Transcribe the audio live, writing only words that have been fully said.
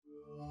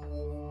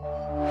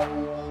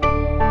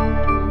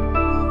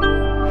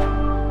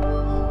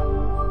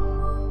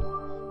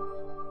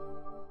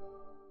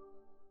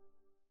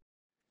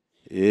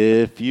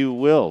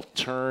will,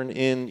 turn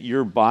in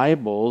your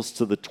Bibles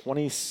to the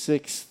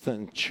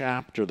 26th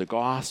chapter, the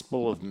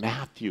Gospel of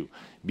Matthew,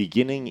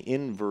 beginning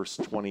in verse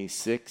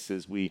 26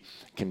 as we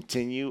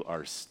continue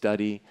our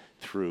study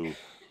through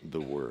the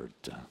Word.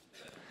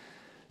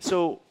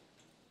 So,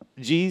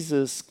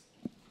 Jesus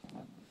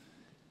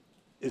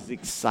is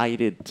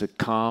excited to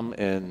come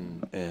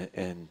and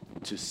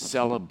to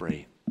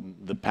celebrate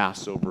the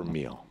Passover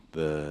meal,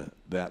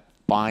 that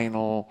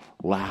final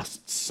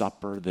Last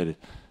Supper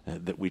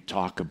that we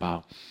talk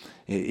about.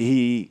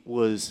 He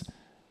was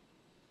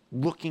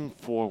looking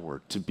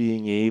forward to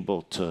being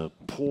able to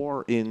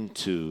pour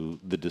into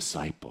the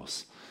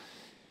disciples.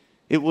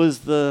 It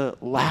was the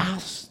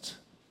last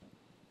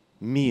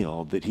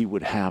meal that he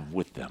would have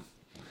with them.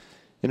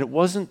 And it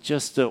wasn't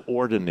just an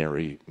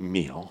ordinary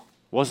meal,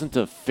 it wasn't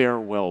a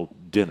farewell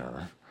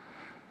dinner,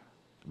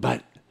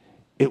 but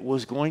it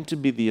was going to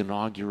be the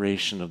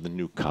inauguration of the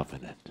new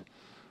covenant.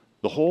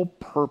 The whole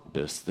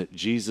purpose that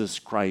Jesus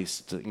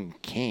Christ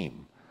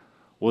came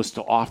was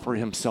to offer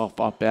himself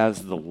up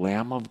as the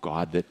Lamb of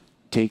God that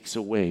takes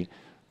away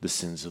the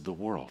sins of the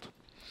world.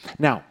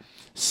 Now,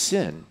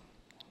 sin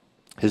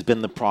has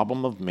been the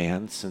problem of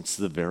man since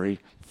the very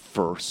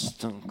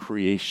first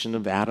creation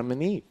of Adam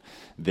and Eve.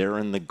 There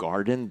in the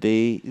garden,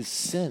 they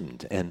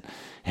sinned. And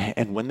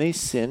when they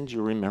sinned,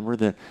 you remember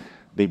that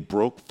they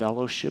broke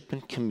fellowship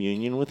and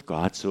communion with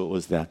God, so it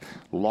was that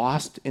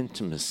lost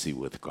intimacy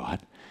with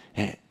God.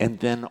 And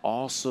then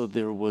also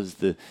there was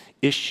the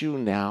issue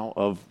now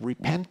of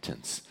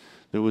repentance.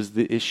 There was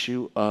the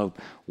issue of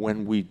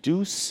when we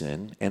do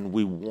sin and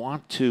we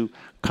want to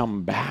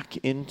come back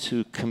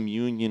into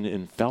communion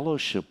and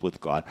fellowship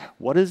with God,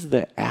 what is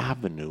the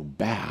avenue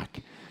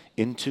back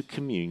into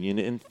communion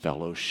and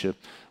fellowship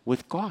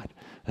with God?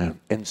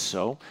 And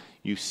so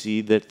you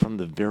see that from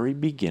the very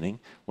beginning,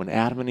 when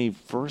Adam and Eve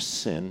first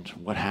sinned,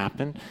 what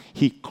happened?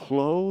 He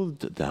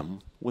clothed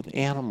them with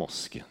animal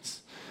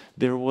skins.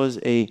 There was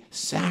a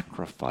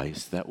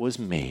sacrifice that was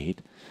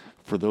made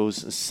for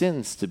those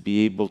sins to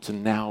be able to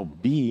now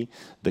be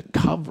the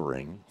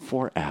covering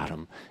for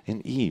Adam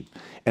and Eve.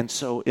 And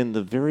so in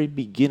the very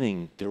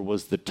beginning, there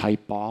was the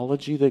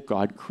typology that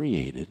God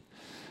created,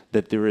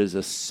 that there is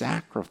a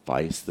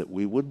sacrifice that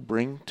we would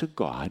bring to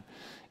God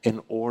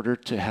in order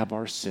to have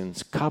our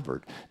sins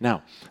covered.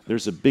 Now,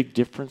 there's a big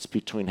difference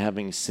between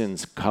having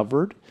sins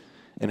covered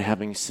and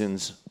having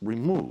sins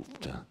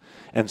removed.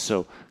 And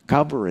so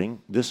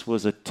covering, this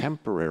was a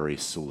temporary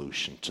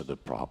solution to the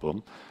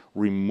problem.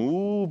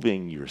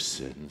 Removing your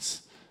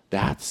sins,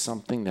 that's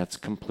something that's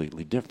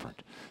completely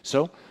different.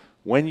 So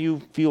when you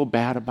feel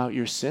bad about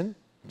your sin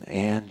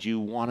and you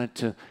wanted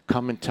to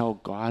come and tell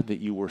God that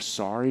you were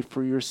sorry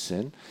for your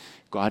sin,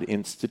 God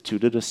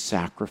instituted a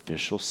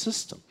sacrificial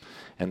system.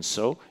 And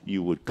so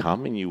you would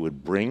come and you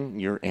would bring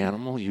your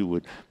animal, you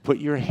would put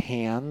your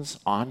hands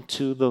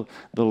onto the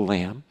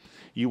lamb,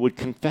 you would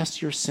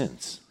confess your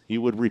sins,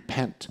 you would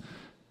repent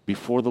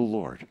before the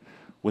Lord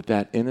with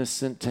that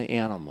innocent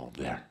animal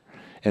there.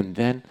 And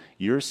then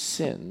your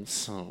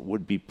sins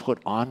would be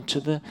put onto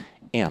the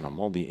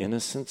animal, the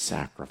innocent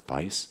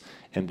sacrifice,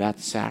 and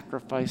that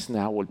sacrifice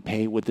now would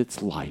pay with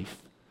its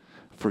life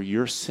for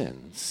your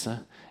sins,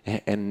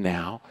 and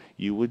now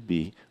you would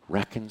be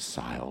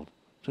reconciled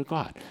to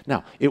God.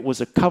 Now, it was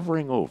a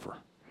covering over.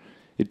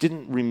 It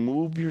didn't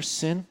remove your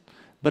sin,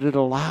 but it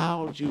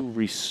allowed you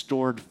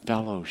restored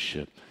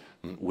fellowship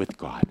with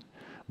God.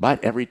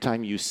 But every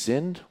time you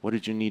sinned, what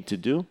did you need to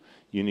do?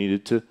 You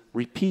needed to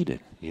repeat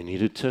it. You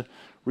needed to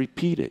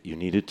repeat it. You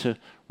needed to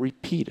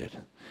repeat it.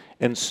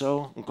 And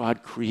so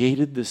God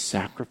created this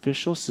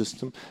sacrificial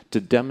system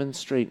to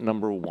demonstrate,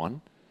 number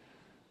one,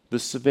 the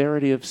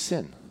severity of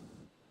sin.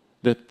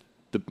 That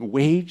the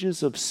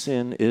wages of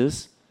sin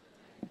is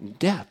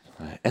death.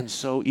 And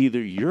so either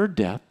your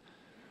death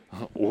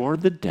or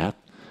the death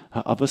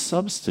of a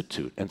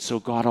substitute. And so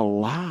God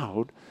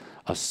allowed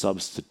a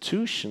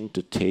substitution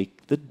to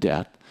take the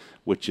death,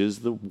 which is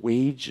the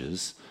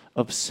wages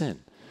of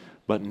sin.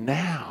 But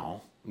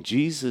now,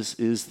 Jesus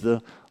is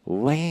the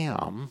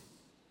Lamb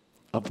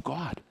of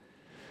God.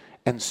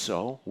 And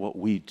so what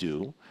we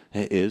do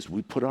is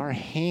we put our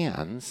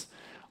hands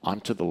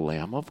onto the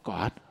Lamb of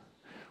God.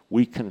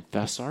 We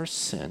confess our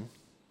sin.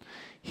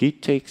 He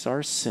takes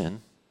our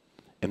sin,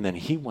 and then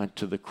he went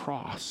to the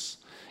cross.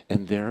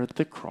 And there at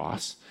the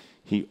cross,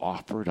 he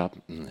offered up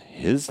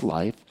his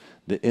life,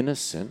 the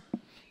innocent,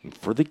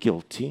 for the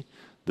guilty,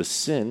 the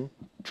sin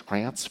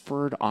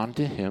transferred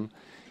onto him,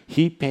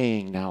 he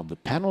paying now the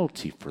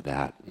penalty for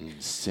that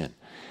sin.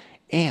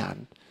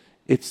 And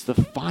it's the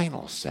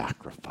final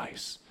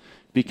sacrifice,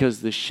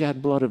 because the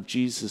shed blood of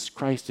Jesus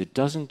Christ, it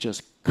doesn't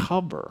just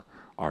cover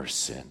our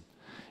sin,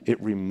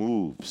 it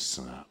removes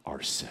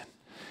our sin.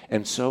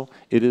 And so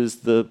it is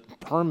the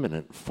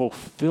permanent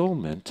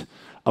fulfillment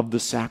of the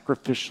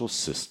sacrificial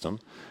system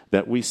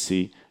that we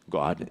see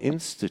God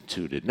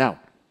instituted. Now,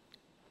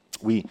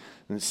 we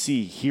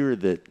see here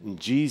that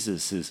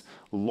Jesus is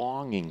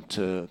longing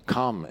to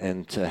come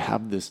and to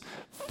have this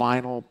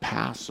final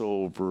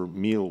Passover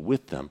meal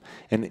with them.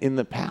 And in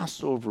the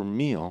Passover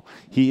meal,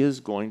 he is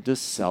going to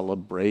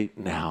celebrate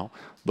now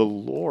the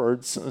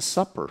Lord's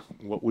Supper,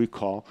 what we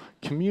call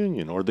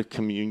communion or the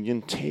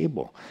communion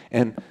table.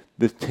 And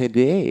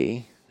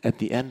today, at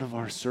the end of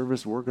our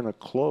service, we're going to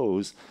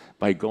close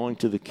by going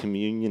to the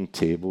communion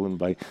table and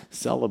by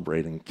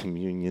celebrating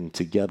communion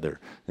together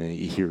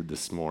here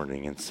this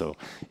morning. And so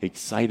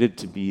excited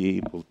to be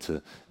able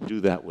to do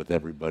that with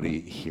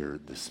everybody here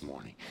this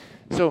morning.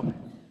 So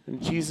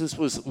Jesus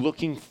was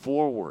looking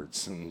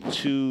forwards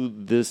to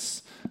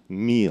this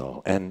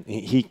meal, and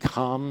he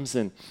comes,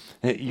 and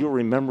you'll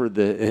remember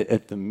that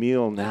at the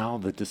meal now,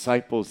 the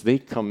disciples, they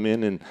come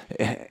in,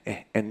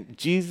 and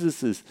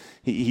Jesus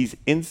he's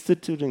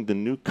instituting the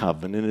new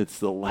covenant. It's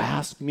the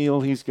last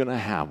meal he's going to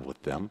have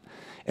with them.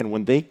 And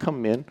when they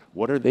come in,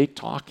 what are they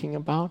talking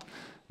about?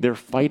 They're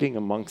fighting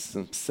amongst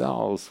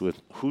themselves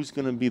with who's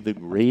going to be the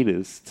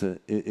greatest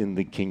in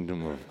the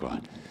kingdom of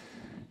God.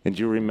 And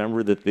you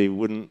remember that they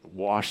wouldn't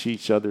wash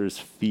each other's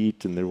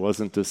feet, and there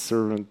wasn't a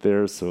servant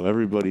there, so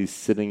everybody's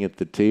sitting at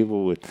the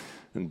table with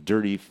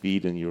dirty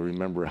feet. And you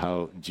remember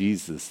how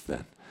Jesus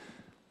then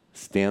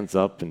stands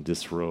up and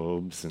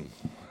disrobes and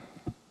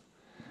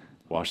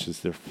washes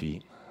their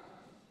feet,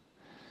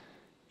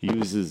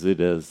 uses it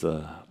as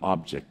an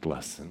object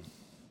lesson.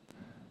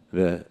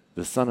 The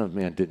Son of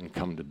Man didn't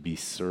come to be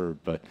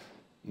served, but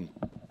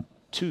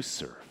to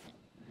serve.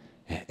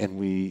 And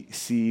we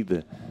see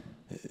that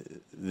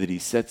he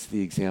sets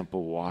the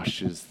example,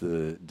 washes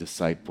the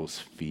disciples'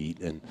 feet.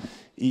 And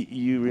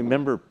you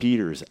remember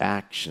Peter's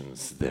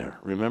actions there.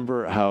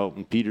 Remember how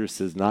Peter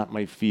says, not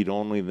my feet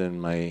only, then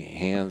my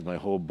hands, my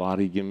whole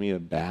body, give me a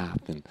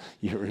bath. And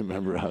you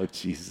remember how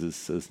Jesus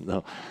says,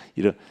 no,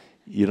 you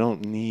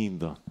don't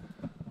need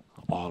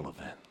all of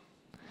it.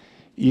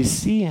 You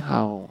see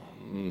how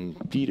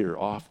Peter,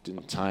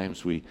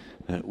 oftentimes we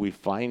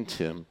find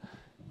him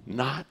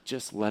not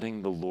just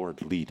letting the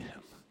Lord lead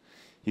him.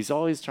 He's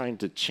always trying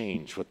to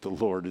change what the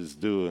Lord is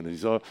doing.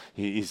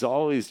 He's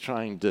always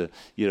trying to,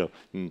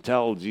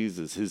 tell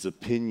Jesus his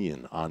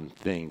opinion on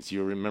things.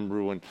 You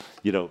remember when,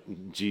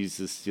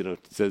 Jesus,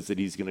 says that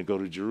he's going to go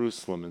to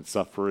Jerusalem and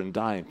suffer and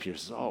die. And Peter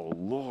says, oh,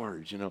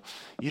 Lord, you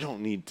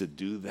don't need to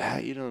do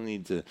that. You don't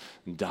need to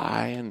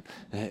die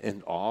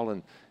and all.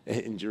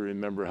 And you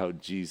remember how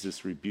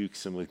Jesus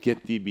rebukes him with,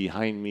 get thee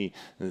behind me,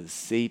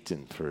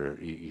 Satan, for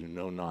you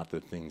know not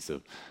the things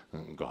of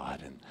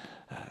God.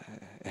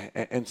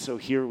 And so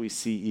here we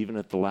see, even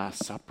at the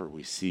Last Supper,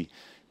 we see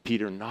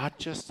Peter not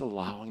just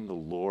allowing the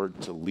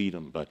Lord to lead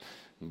him,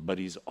 but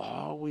he's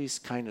always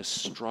kind of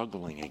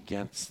struggling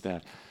against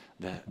that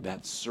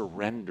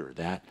surrender,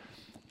 that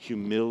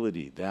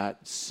humility,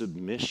 that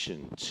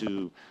submission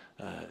to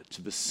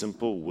the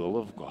simple will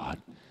of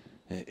God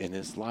in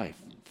his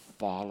life.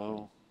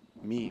 Follow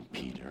me,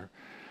 Peter.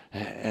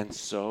 And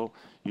so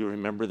you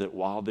remember that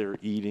while they're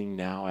eating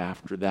now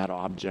after that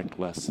object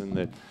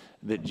lesson,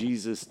 that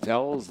Jesus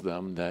tells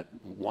them that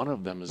one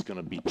of them is going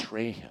to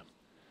betray him.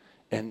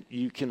 And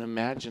you can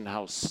imagine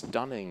how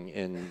stunning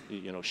and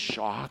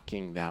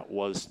shocking that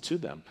was to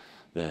them,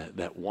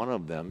 that one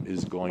of them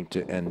is going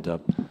to end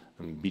up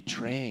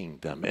betraying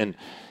them.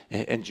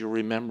 And you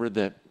remember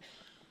that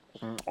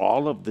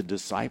all of the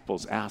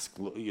disciples ask,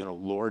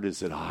 Lord,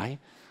 is it I?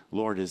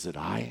 Lord, is it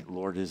I?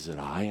 Lord, is it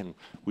I? And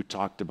we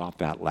talked about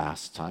that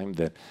last time,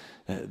 that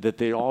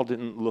they all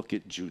didn't look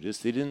at Judas.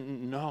 They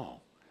didn't know.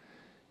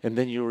 And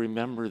then you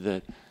remember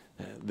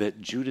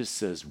that Judas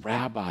says,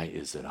 Rabbi,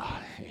 is it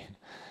I?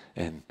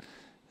 And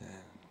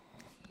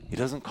he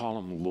doesn't call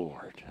him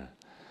Lord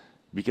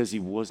because he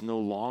was no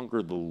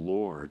longer the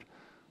Lord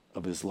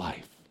of his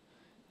life.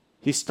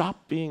 He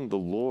stopped being the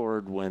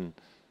Lord when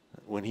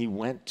he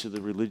went to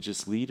the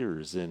religious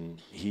leaders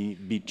and he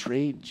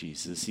betrayed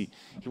Jesus. He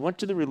went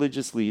to the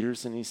religious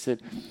leaders and he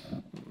said,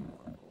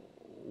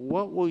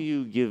 what will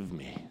you give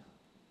me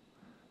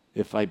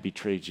if I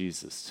betray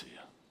Jesus to you?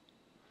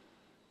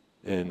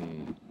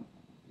 And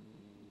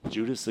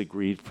Judas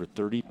agreed for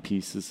 30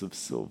 pieces of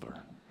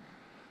silver.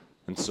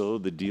 And so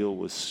the deal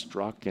was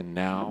struck, and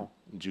now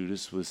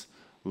Judas was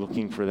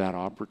looking for that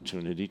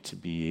opportunity to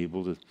be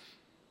able to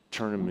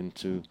turn him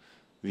into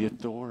the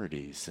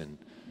authorities.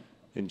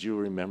 And you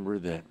remember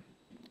that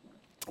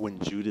when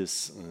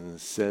Judas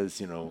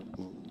says,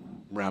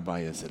 Rabbi,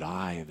 is it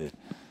I? That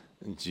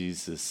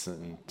Jesus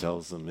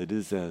tells him, it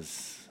is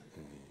as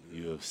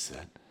you have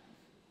said.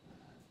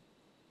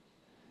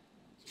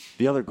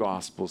 The other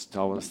Gospels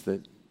tell us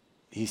that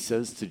he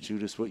says to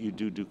Judas, what you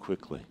do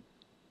quickly.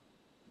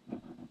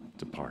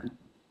 Depart.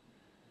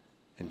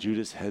 And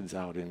Judas heads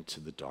out into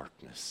the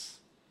darkness.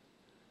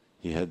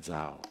 He heads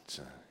out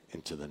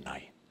into the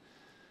night.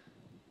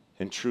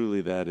 And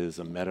truly that is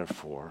a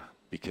metaphor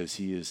because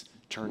he is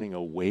turning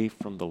away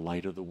from the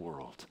light of the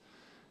world.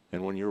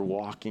 And when you're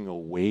walking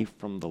away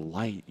from the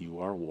light, you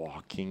are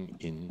walking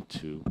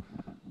into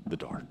the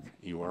dark.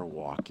 You are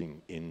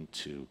walking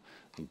into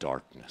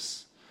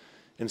darkness.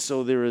 And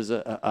so there is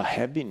a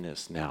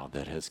heaviness now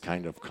that has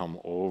kind of come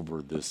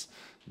over this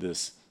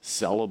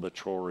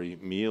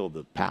celebratory meal.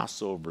 The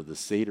Passover, the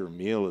Seder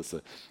meal is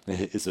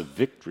a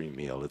victory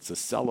meal. It's a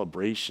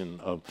celebration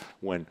of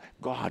when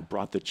God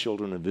brought the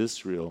children of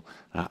Israel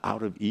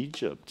out of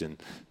Egypt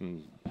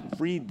and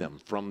freed them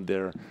from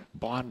their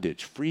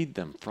bondage, freed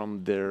them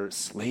from their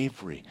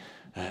slavery.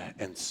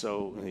 And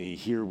so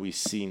here we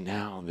see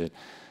now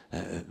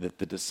that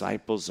the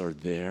disciples are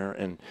there,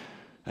 and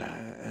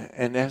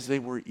as they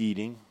were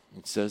eating,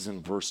 it says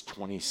in verse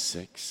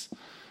 26,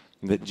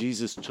 that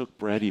Jesus took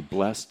bread, he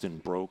blessed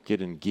and broke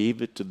it and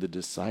gave it to the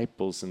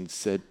disciples and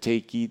said,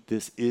 "Take, eat,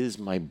 this is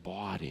my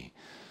body."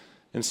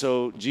 And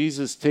so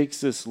Jesus takes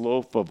this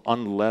loaf of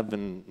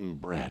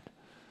unleavened bread.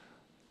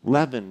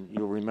 Leaven,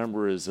 you'll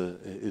remember, is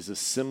a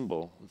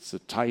symbol. It's a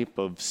type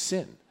of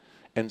sin.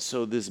 And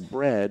so this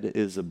bread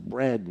is a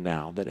bread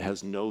now that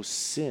has no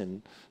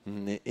sin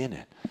in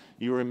it.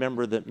 You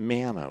remember that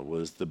manna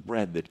was the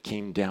bread that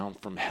came down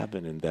from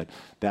heaven, and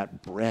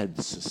that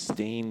bread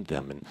sustained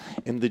them.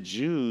 And the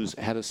Jews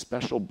had a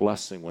special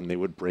blessing when they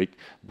would break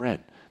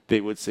bread.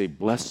 They would say,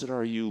 "Blessed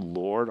are you,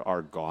 Lord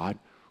our God,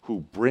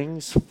 who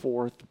brings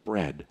forth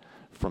bread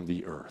from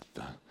the earth."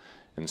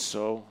 And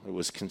so it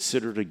was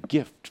considered a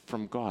gift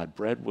from God.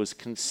 Bread was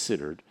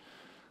considered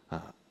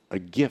a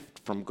gift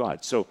from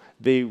God. So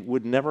they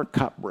would never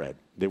cut bread.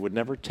 They would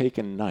never take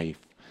a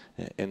knife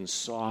and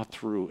saw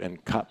through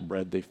and cut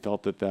bread. They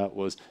felt that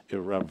was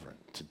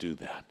irreverent to do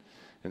that.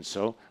 And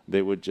so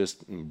they would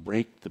just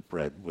break the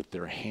bread with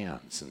their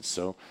hands. And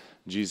so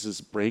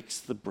Jesus breaks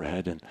the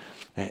bread,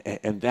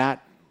 and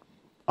that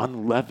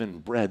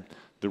unleavened bread,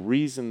 the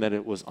reason that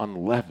it was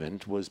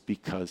unleavened was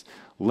because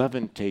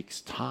leaven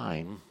takes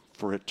time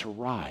for it to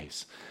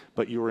rise.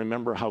 But you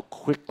remember how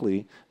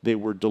quickly they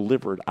were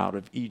delivered out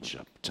of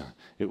Egypt.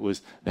 It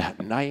was that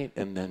night,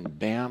 and then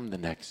bam, the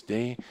next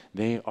day,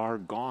 they are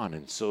gone.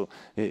 And so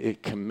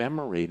it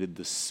commemorated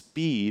the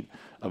speed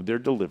of their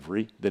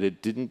delivery, that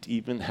it didn't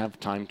even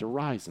have time to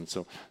rise. And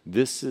so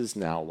this is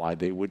now why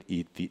they would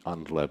eat the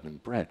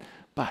unleavened bread.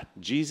 But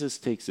Jesus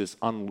takes this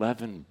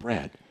unleavened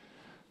bread,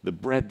 the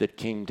bread that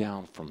came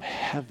down from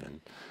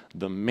heaven,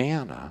 the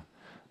manna,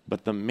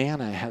 but the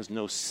manna has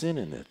no sin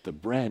in it. The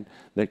bread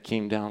that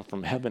came down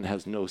from heaven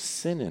has no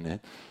sin in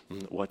it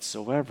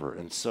whatsoever.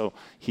 And so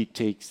he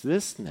takes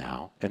this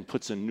now and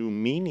puts a new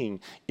meaning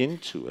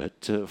into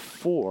it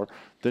for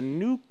the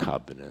new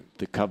covenant,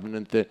 the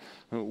covenant that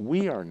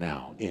we are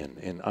now in,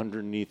 and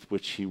underneath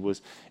which he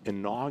was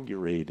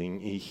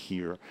inaugurating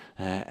here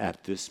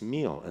at this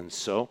meal. And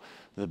so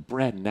the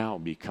bread now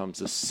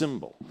becomes a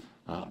symbol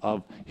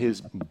of his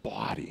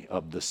body,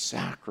 of the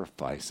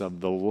sacrifice of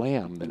the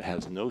lamb that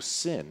has no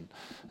sin,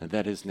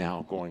 that is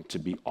now going to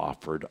be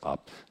offered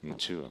up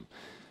to him.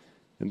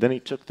 And then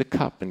he took the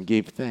cup and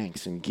gave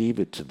thanks and gave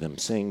it to them,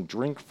 saying,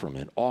 "Drink from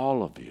it,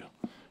 all of you,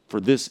 for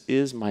this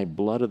is my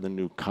blood of the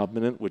new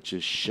covenant, which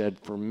is shed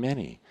for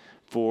many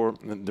for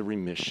the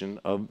remission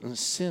of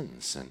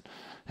sins."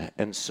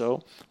 And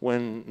so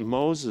when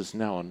Moses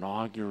now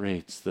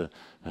inaugurates the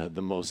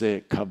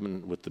Mosaic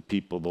covenant with the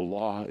people, the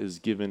law is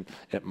given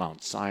at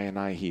Mount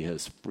Sinai. He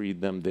has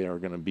freed them. They are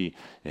going to be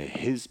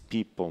his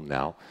people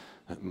now.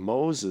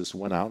 Moses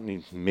went out and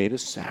he made a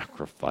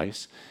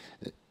sacrifice,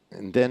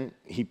 and then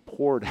he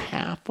poured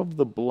half of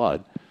the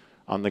blood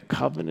on the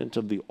covenant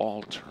of the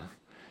altar.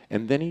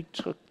 And then he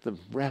took the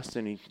rest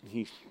and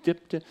he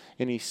dipped it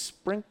and he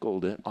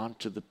sprinkled it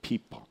onto the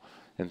people.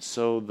 And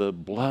so the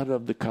blood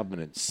of the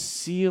covenant,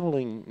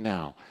 sealing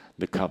now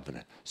the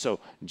covenant. So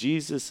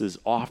Jesus is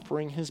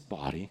offering his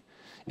body,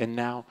 and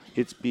now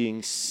it's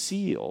being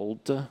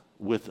sealed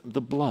with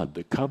the blood.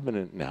 The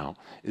covenant now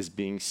is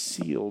being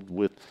sealed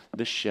with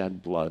the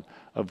shed blood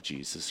of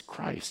Jesus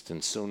Christ.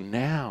 And so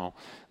now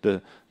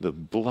the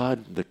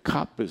blood, the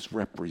cup is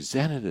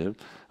representative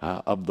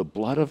of the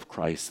blood of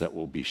Christ that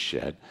will be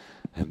shed,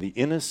 and the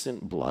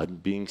innocent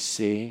blood being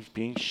saved,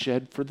 being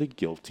shed for the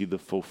guilty, the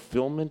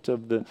fulfillment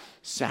of the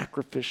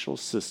sacrificial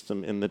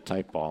system in the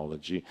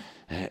typology.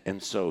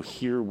 And so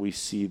here we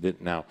see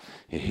that now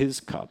his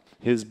cup,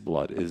 his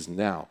blood, is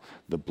now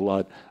the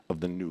blood of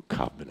the new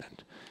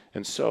covenant.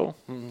 And so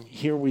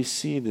here we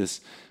see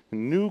this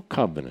new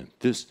covenant,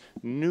 this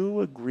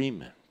new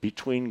agreement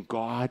between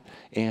God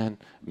and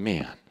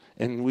man.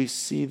 And we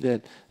see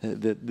that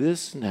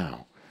this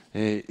now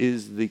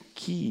is the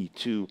key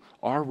to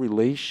our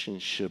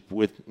relationship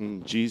with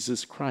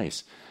Jesus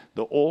Christ.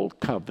 The old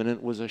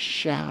covenant was a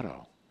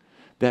shadow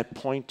that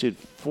pointed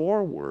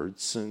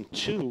forwards and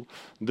to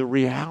the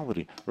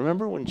reality.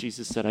 Remember when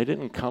Jesus said, "I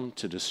didn't come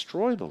to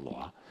destroy the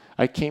law.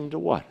 I came to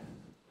what?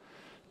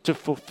 To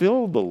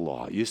fulfill the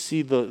law." You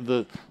see,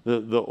 the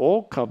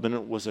old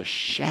covenant was a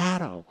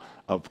shadow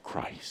of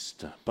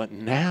Christ. But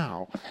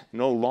now,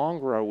 no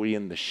longer are we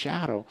in the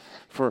shadow,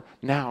 for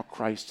now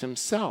Christ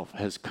himself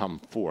has come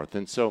forth.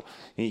 And so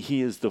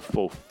he is the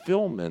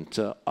fulfillment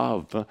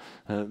of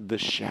the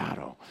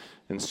shadow.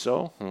 And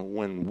so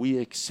when we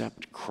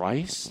accept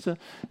Christ,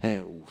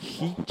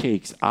 he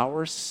takes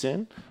our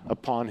sin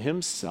upon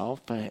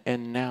himself,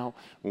 and now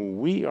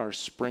we are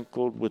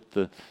sprinkled with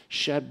the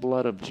shed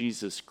blood of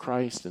Jesus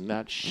Christ, and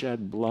that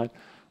shed blood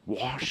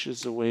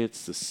washes away.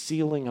 It's the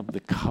sealing of the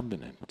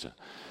covenant.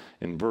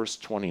 In verse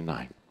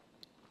 29,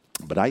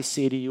 but I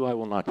say to you, I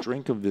will not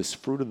drink of this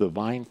fruit of the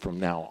vine from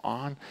now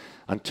on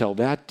until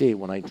that day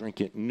when I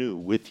drink it new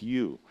with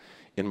you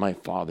in my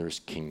Father's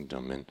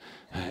kingdom.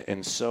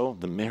 And so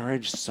the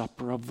marriage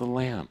supper of the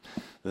Lamb,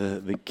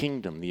 the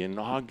kingdom, the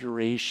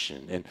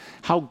inauguration, and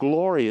how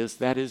glorious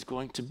that is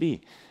going to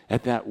be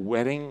at that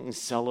wedding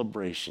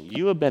celebration.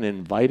 You have been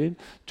invited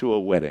to a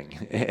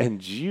wedding,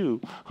 and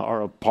you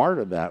are a part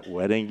of that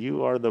wedding.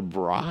 You are the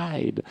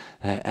bride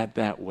at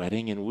that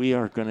wedding, and we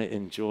are going to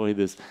enjoy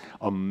this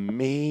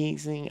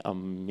amazing,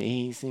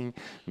 amazing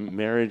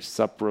marriage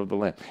supper of the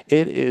Lamb.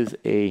 It is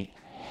a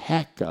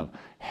heck of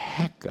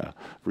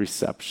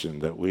reception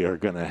that we are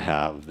going to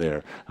have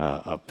there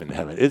up in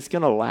heaven. It's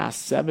going to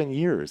last 7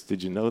 years.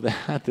 Did you know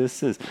that?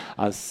 This is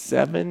a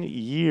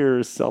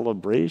 7-year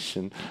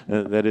celebration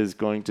that is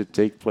going to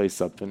take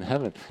place up in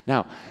heaven.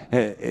 Now,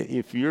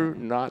 if you're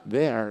not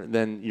there,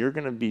 then you're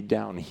going to be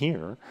down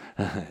here,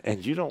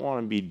 and you don't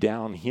want to be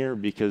down here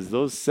because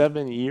those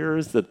 7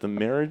 years that the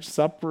marriage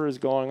supper is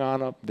going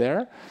on up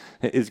there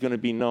is going to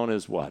be known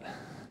as what?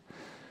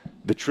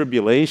 The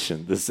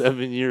tribulation. The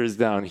 7 years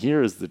down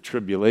here is the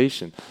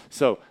tribulation.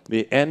 So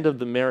the end of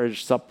the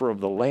marriage supper of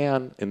the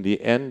Lamb and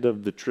the end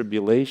of the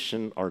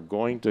tribulation are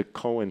going to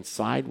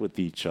coincide with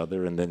each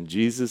other. And then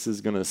Jesus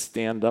is going to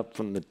stand up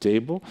from the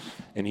table,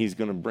 and he's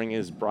going to bring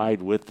his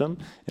bride with him.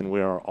 And we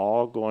are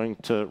all going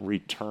to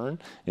return,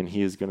 and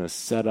he is going to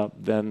set up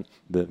then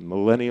the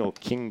millennial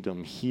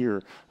kingdom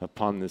here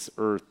upon this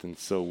earth. And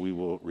so we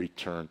will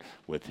return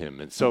with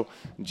him. And so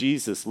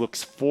Jesus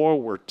looks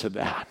forward to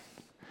that.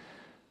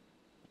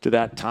 To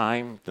that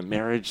time, the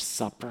marriage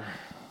supper,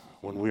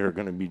 when we are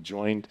going to be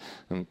joined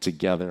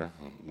together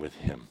with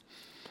him.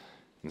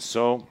 And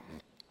so,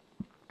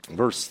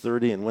 verse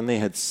 30, and when they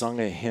had sung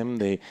a hymn,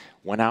 they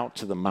went out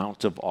to the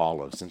Mount of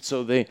Olives. And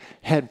so they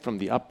head from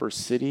the upper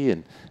city,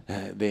 and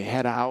they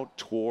head out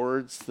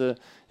towards the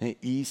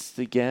east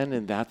again,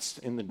 and that's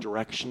in the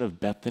direction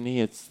of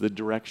Bethany. It's the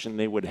direction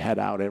they would head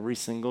out every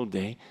single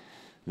day.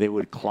 They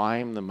would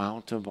climb the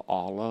Mount of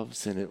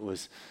Olives, and it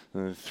was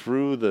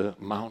through the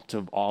Mount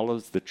of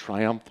Olives the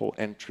triumphal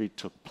entry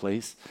took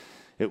place.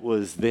 It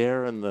was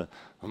there in the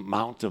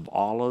Mount of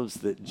Olives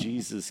that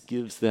Jesus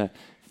gives that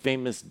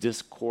famous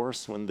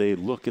discourse when they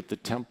look at the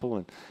temple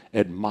and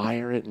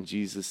admire it, and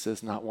Jesus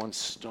says not one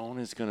stone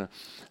is going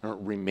to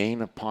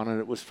remain upon it.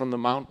 It was from the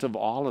Mount of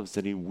Olives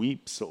that he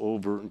weeps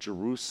over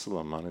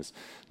Jerusalem on his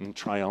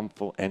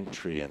triumphal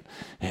entry,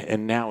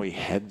 and now he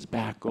heads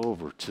back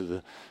over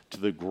to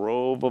the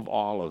grove of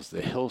olives,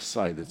 the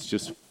hillside that's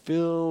just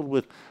filled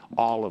with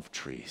olive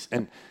trees.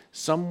 And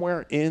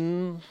somewhere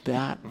in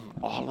that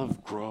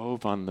olive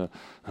grove on the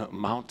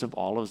Mount of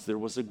Olives, there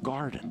was a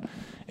garden.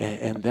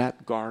 And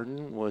that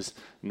garden was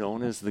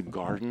known as the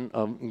Garden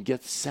of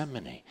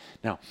Gethsemane.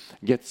 Now,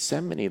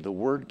 Gethsemane, the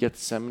word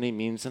Gethsemane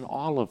means an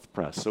olive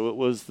press. So it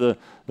was the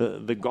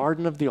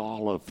garden of the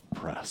olive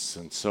press.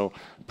 And so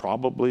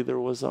probably there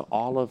was an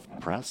olive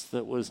press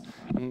that was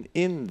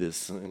in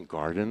this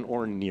garden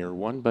or near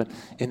one. But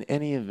in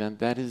any event,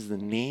 that is the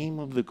name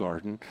of the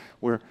garden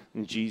where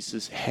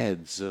Jesus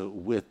heads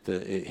with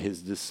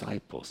his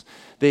disciples.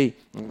 They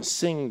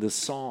sing the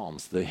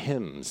psalms, the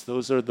hymns.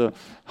 Those are the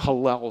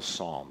Hallel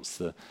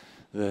psalms.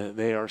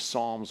 They are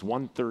Psalms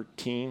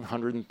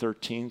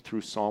 113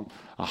 through Psalm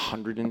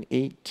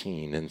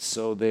 118. And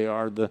so they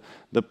are the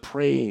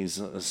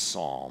praise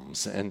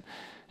psalms. And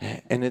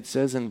it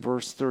says in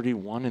verse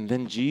 31, and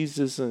then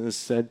Jesus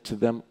said to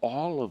them,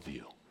 all of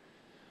you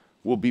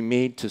will be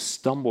made to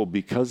stumble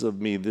because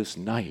of me this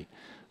night.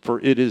 For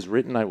it is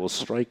written, I will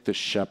strike the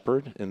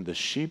shepherd, and the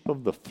sheep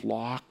of the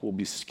flock will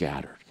be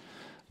scattered.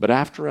 But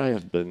after I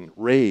have been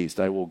raised,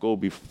 I will go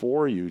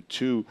before you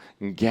to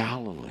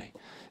Galilee.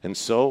 And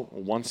so,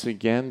 once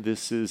again,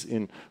 this is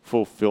in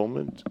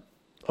fulfillment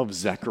of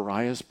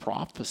Zechariah's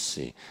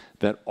prophecy,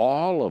 that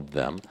all of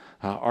them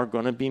are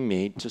going to be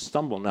made to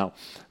stumble. Now,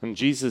 and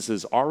Jesus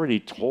has already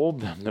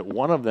told them that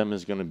one of them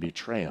is going to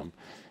betray him.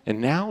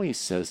 And now he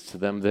says to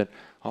them that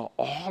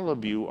all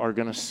of you are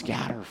going to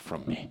scatter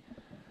from me.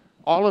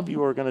 All of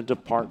you are going to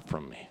depart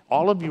from me.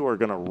 All of you are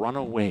going to run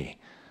away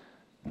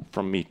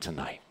from me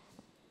tonight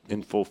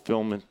in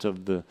fulfillment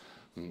of the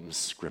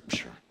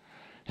scripture.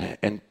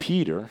 And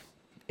Peter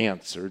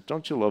answered,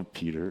 don't you love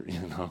Peter?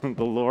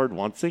 The Lord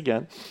once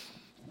again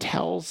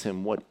tells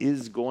him what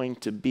is going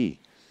to be.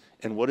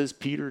 And what does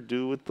Peter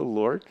do with the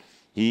Lord?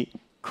 He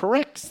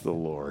corrects the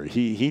Lord.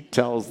 He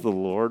tells the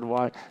Lord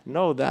why,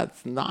 no,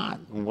 that's not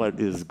what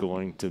is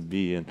going to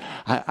be. And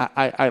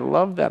I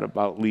love that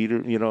about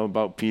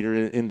about Peter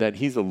in that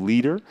he's a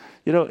leader,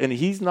 and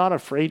he's not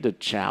afraid to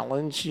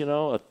challenge,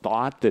 a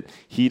thought that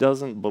he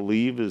doesn't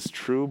believe is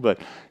true. But,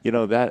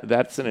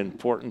 that's an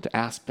important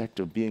aspect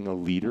of being a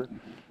leader,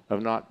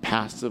 of not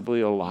passively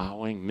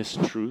allowing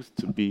mistruth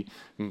to be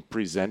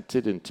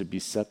presented and to be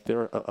set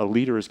there. A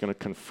leader is going to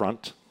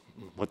confront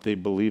what they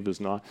believe is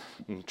not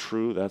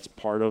true. That's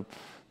part of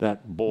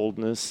that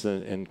boldness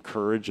and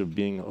courage of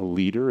being a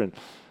leader. And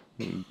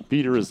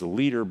Peter is a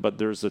leader, but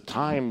there's a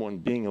time when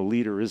being a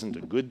leader isn't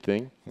a good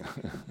thing.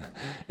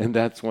 And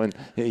that's when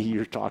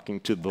you're talking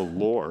to the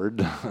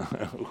Lord,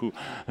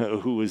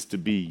 who is to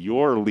be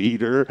your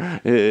leader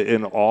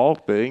in all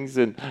things.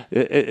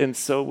 And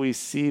so we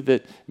see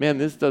that, man,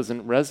 this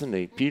doesn't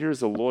resonate.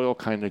 Peter's a loyal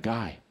kind of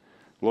guy.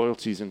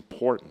 Loyalty is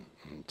important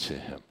to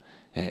him.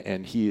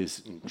 And he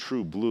is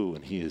true blue,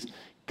 and he is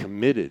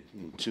committed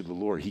to the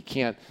Lord. He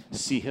can't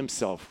see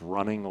himself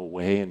running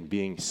away and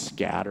being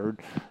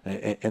scattered.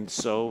 And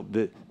so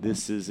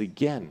this is,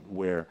 again,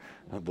 where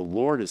the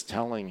Lord is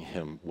telling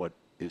him what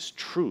is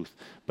truth,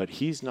 but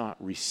he's not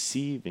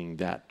receiving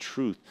that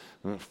truth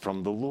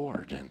from the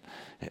Lord.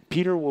 And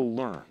Peter will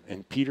learn,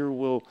 and Peter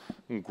will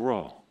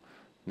grow,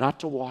 not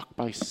to walk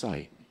by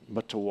sight,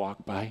 but to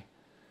walk by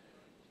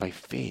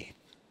faith.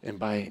 And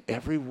by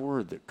every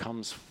word that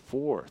comes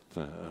forth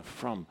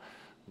from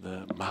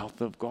the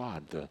mouth of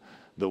God,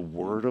 the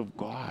word of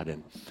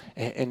God.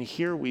 And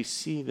here we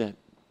see that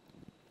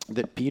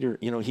Peter,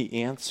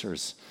 he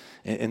answers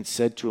and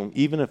said to him,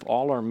 even if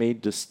all are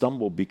made to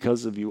stumble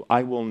because of you,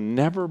 I will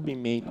never be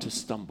made to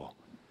stumble.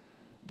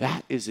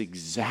 That is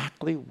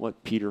exactly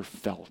what Peter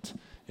felt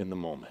in the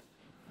moment.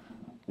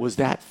 Was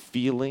that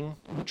feeling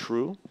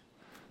true?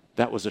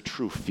 That was a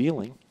true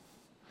feeling.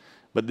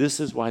 But this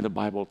is why the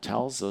Bible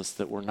tells us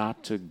that we're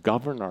not to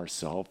govern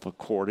ourselves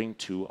according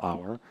to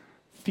our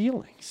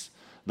feelings.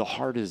 The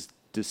heart is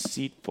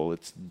deceitful.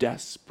 It's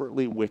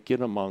desperately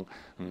wicked among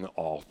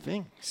all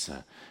things.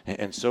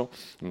 And so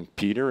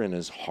Peter in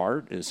his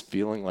heart is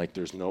feeling like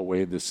there's no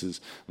way this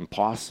is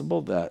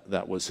impossible.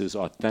 That was his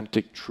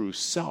authentic, true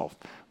self.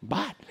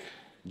 But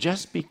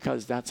just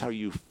because that's how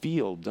you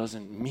feel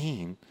doesn't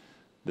mean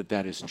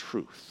that is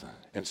truth.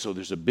 And so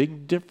there's a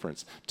big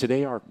difference.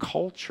 Today our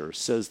culture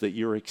says that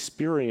your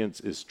experience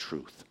is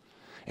truth.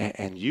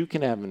 And you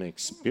can have an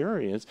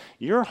experience.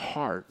 Your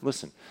heart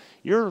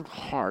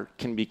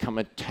can become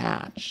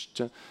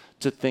attached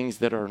to things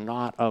that are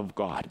not of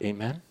God.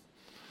 Amen?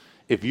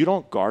 If you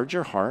don't guard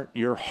your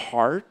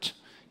heart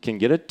can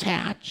get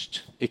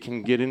attached. It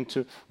can get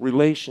into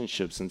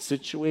relationships and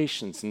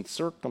situations and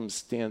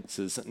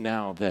circumstances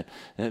now that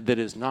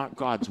is not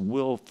God's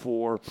will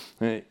for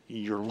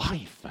your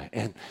life.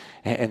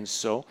 And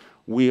so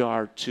we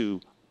are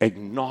to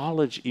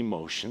acknowledge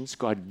emotions.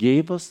 God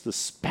gave us the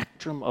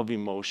spectrum of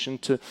emotion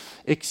to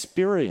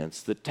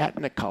experience the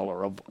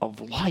technicolor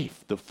of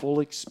life. The full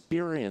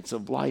experience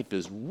of life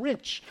is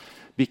rich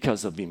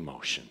because of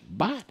emotion.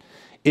 But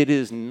it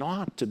is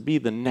not to be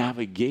the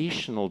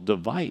navigational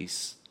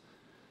device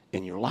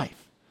in your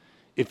life.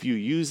 If you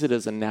use it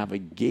as a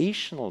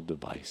navigational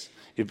device,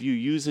 if you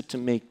use it to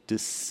make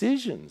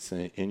decisions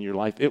in your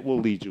life, it will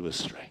lead you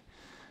astray.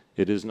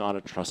 It is not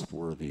a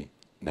trustworthy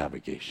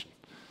navigation.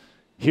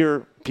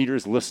 Here,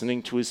 Peter's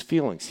listening to his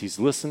feelings. He's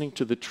listening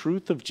to the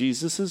truth of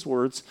Jesus'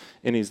 words,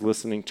 and he's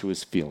listening to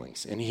his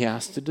feelings. And he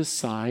has to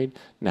decide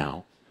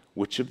now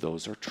which of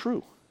those are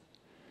true.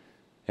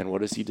 And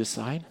what does he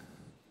decide?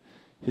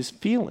 His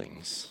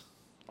feelings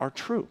are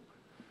true.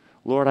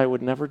 Lord, I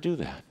would never do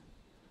that.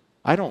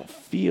 I don't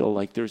feel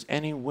like there's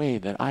any way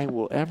that I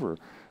will ever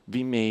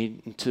be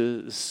made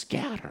to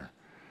scatter.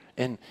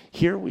 And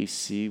here we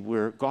see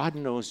where God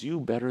knows you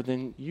better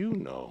than you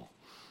know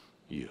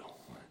you.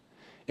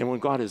 And when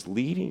God is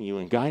leading you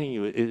and guiding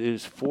you, it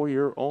is for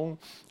your own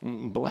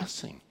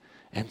blessing.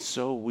 And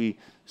so we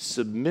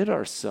submit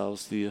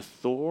ourselves to the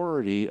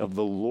authority of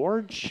the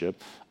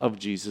lordship of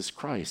Jesus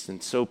Christ.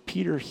 And so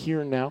Peter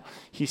here now,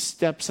 he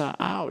steps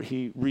out,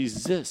 he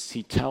resists,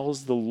 he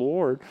tells the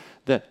Lord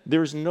that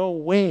there's no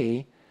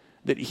way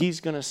that he's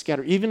going to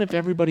scatter. Even if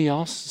everybody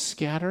else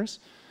scatters,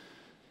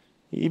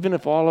 even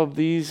if all of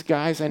these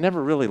guys, I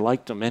never really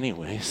liked them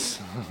anyways,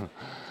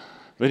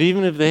 but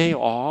even if they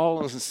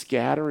all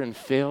scatter and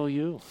fail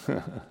you,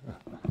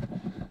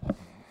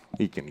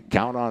 you can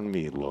count on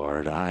me,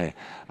 Lord. I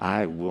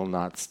will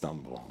not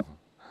stumble.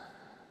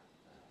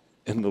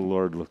 And the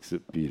Lord looks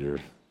at Peter.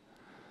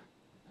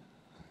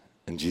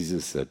 And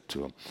Jesus said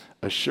to him,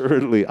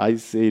 assuredly, I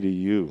say to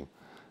you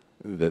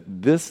that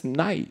this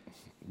night,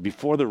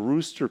 before the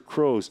rooster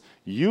crows,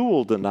 you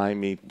will deny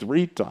me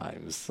 3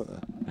 times.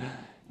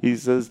 He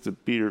says to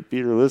Peter,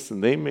 Peter,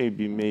 listen, they may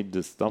be made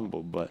to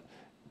stumble, but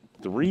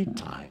 3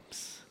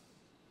 times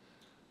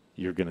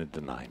you're going to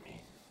deny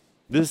me.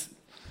 This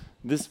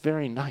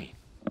very night.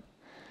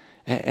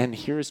 And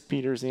here's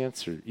Peter's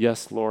answer.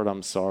 Yes, Lord,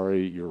 I'm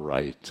sorry. You're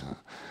right.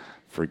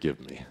 Forgive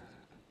me.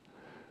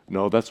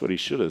 No, that's what he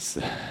should have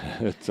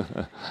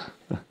said.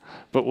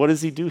 But what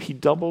does he do? He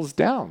doubles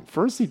down.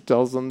 First, he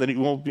tells them that he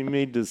won't be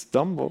made to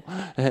stumble.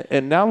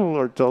 And now the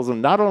Lord tells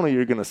him, not only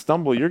you're going to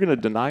stumble, you're going to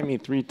deny me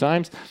 3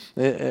 times.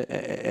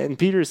 And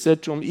Peter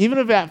said to him, even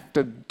if I have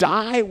to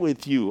die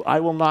with you, I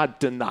will not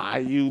deny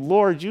you.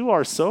 Lord, you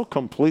are so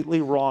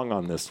completely wrong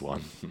on this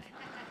one.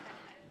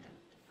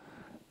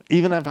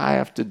 Even if I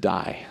have to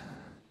die,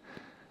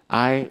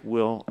 I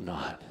will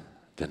not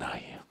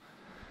deny you.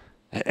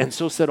 And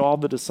so said all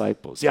the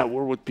disciples. Yeah,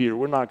 we're with Peter.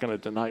 We're not going to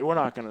deny you. We're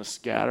not going to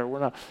scatter. We're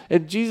not.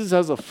 And Jesus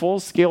has a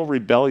full-scale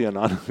rebellion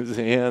on his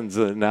hands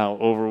now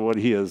over what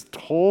he has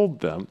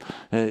told them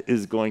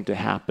is going to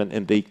happen.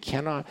 And they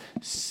cannot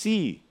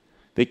see.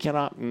 They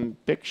cannot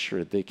picture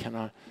it. They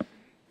cannot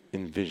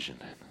envision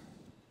it.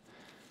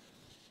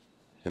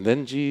 And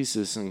then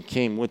Jesus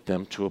came with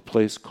them to a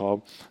place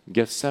called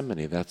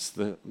Gethsemane. That's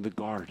the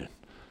garden,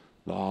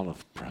 the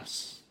olive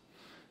press.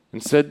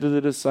 And said to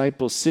the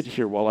disciples, sit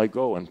here while I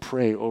go and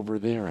pray over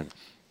there. And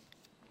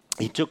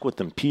he took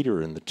with him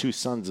Peter and the 2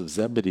 sons of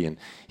Zebedee, and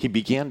he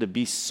began to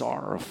be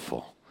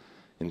sorrowful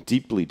and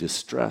deeply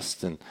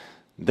distressed. And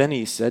then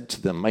he said to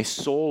them, my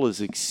soul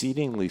is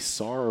exceedingly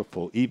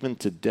sorrowful, even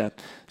to death.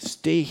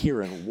 Stay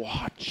here and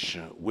watch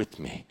with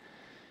me.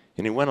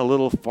 And he went a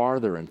little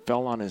farther and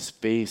fell on his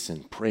face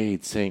and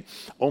prayed, saying,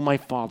 oh, my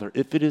Father,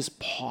 if it is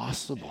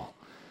possible,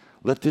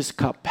 let this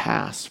cup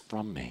pass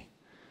from me.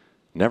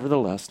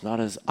 Nevertheless, not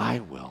as I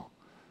will,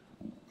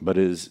 but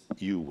as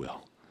you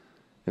will.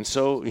 And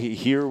so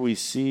here we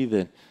see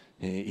that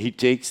he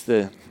takes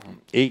the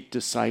 8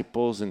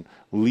 disciples and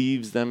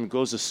leaves them,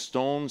 goes a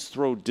stone's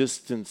throw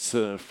distance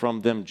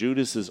from them.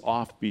 Judas is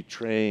off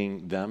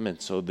betraying them,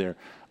 and so they're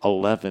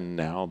 11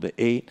 now. The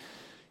 8,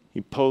 he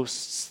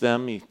posts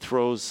them, he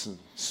throws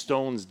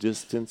stone's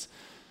distance.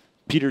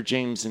 Peter,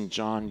 James, and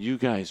John, you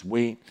guys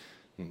wait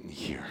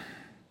here.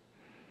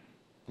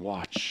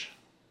 Watch.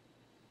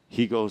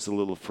 He goes a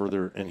little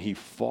further and he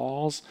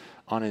falls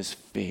on his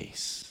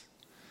face.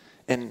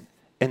 And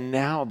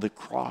now the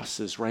cross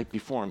is right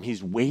before him.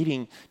 He's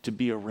waiting to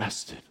be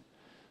arrested.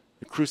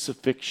 The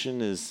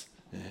crucifixion is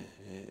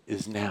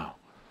now.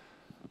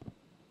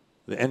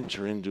 The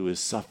enter into his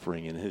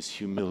suffering and his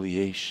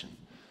humiliation,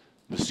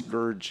 the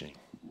scourging,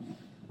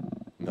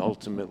 and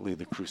ultimately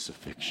the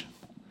crucifixion.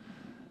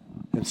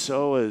 And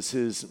so as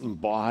his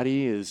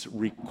body is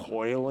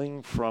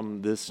recoiling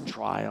from this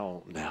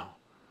trial now,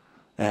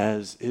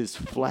 as his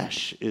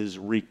flesh is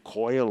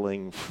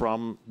recoiling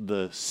from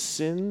the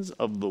sins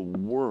of the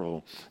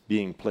world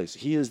being placed.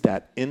 He is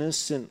that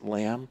innocent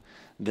lamb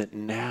that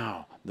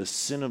now the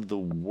sin of the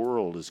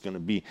world is going to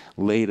be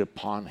laid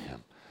upon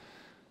him.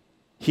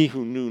 He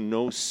who knew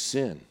no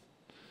sin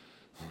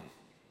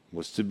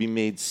was to be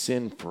made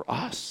sin for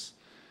us,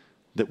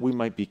 that we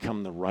might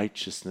become the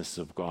righteousness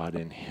of God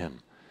in him.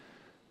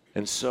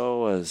 And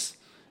so as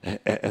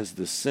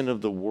the sin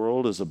of the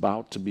world is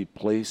about to be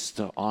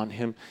placed on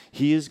him,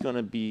 he is going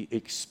to be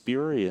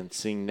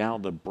experiencing now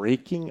the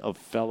breaking of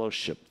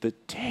fellowship, the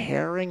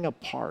tearing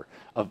apart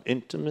of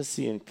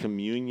intimacy and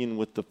communion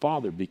with the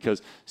Father,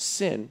 because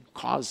sin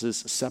causes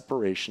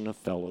separation of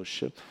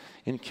fellowship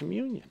and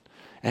communion.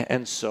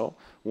 And so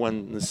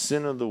when the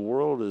sin of the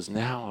world is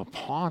now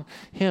upon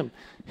him,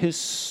 his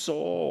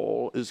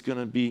soul is going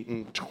to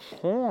be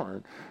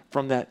torn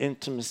from that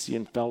intimacy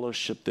and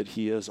fellowship that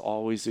he has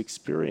always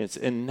experienced.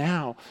 And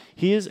now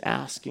he is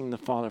asking the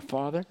Father,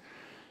 Father,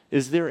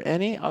 is there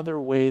any other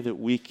way that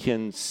we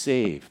can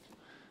save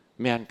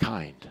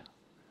mankind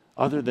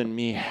other than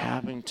me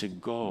having to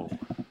go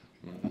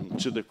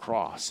to the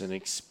cross and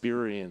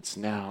experience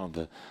now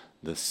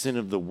the sin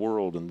of the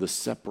world and the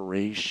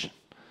separation?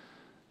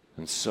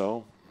 And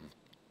so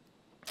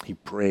he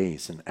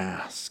prays and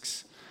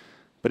asks.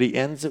 But he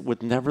ends it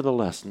with,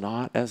 nevertheless,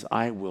 not as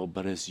I will,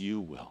 but as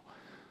you will.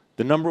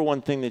 The number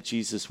one thing that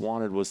Jesus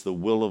wanted was the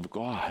will of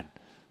God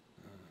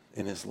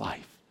in his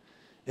life.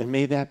 And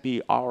may that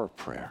be our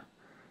prayer.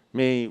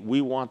 May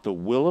we want the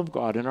will of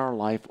God in our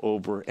life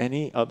over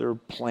any other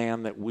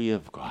plan that we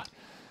have got.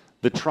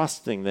 The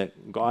trusting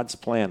that God's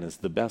plan is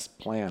the best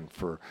plan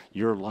for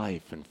your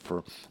life and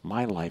for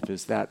my life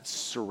is that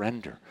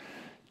surrender.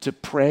 To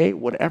pray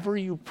whatever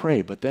you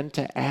pray, but then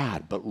to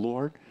add, but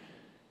Lord,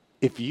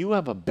 if you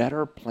have a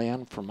better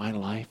plan for my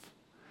life,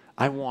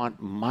 I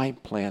want my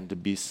plan to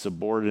be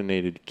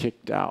subordinated,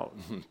 kicked out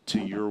to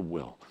your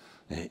will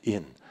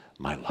in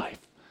my life.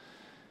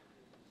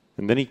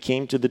 And then he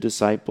came to the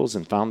disciples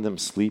and found them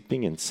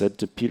sleeping and said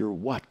to Peter,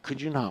 what?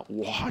 Could you not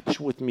watch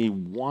with me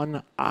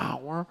 1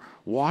 hour?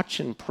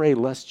 Watch and pray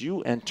lest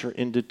you enter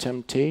into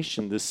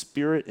temptation. The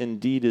spirit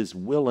indeed is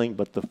willing,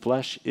 but the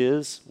flesh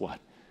is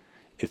what?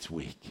 It's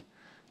weak.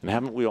 And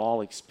haven't we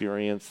all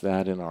experienced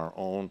that in our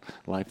own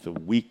life? The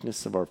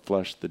weakness of our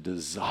flesh, the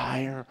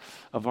desire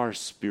of our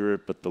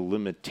spirit, but the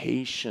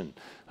limitation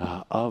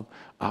of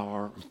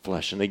our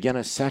flesh. And again,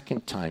 a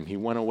second time, he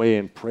went away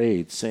and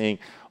prayed, saying,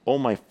 oh,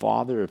 my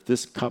Father, if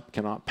this cup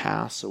cannot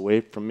pass away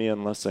from me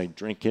unless I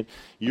drink it,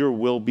 your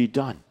will be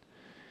done.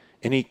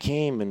 And he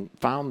came and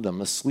found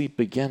them asleep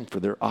again, for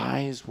their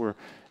eyes were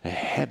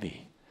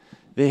heavy.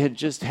 They had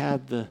just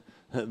had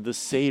the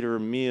Seder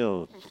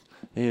meal.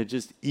 They had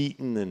just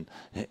eaten,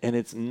 and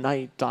it's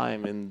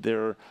nighttime, and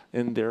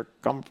they're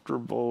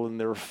comfortable, and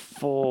they're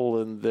full,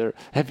 and they're.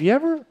 Have you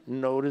ever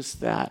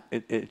noticed that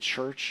at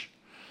church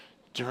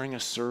during a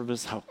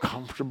service, how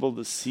comfortable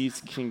the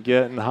seats can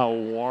get, and how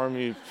warm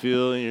you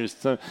feel in your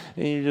stomach,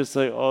 and you're just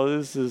like, oh,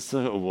 this is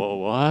so. Well,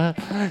 what?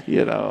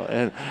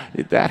 And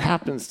that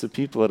happens to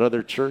people at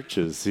other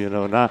churches.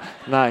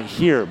 Not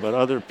here, but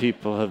other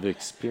people have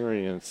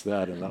experienced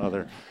that in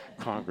other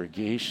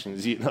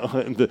congregations,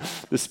 and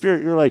the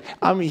Spirit, you're like,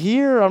 I'm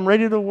here, I'm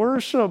ready to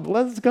worship,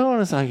 let's go.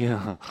 And it's like,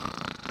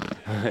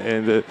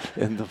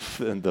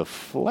 and the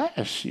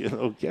flesh,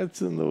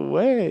 gets in the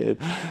way.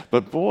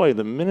 But boy,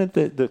 the minute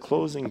that the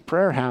closing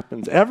prayer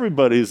happens,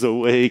 everybody's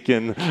awake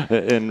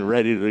and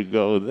ready to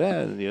go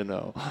then,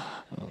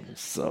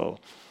 So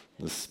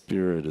the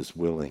Spirit is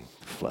willing,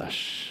 the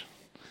flesh,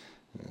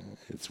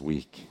 it's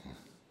weak.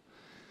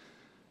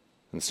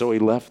 And so he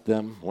left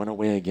them, went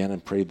away again,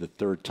 and prayed the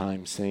third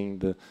time, saying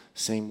the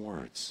same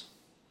words.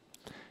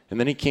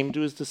 And then he came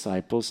to his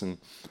disciples and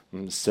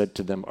said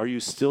to them, are you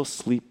still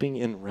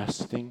sleeping and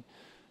resting?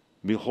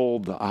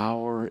 Behold, the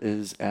hour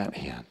is at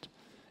hand,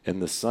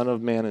 and the Son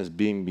of Man is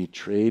being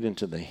betrayed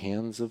into the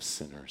hands of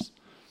sinners.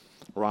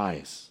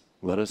 Rise,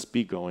 let us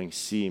be going.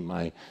 See,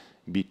 my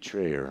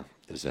betrayer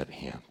is at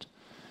hand.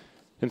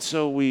 And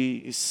so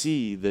we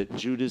see that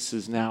Judas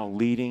is now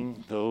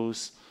leading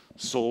those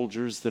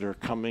soldiers that are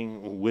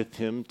coming with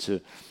him to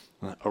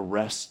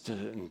arrest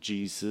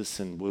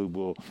Jesus, and we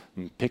will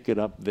pick it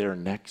up there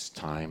next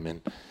time.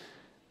 And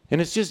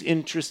it's just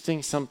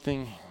interesting,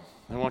 something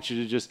I want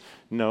you to just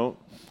note,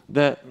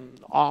 that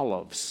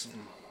olives,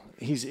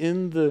 he's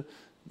in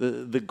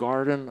the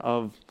garden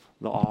of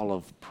the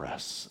olive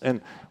press.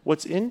 And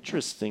what's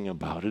interesting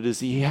about it is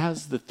he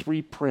has the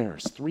three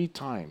prayers. 3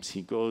 times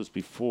he goes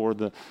before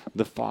the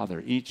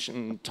Father. Each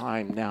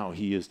time now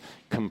he is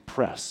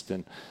compressed.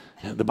 And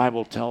the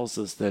Bible tells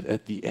us that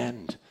at the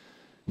end,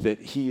 that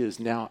he is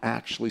now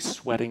actually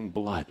sweating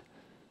blood,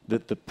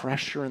 that the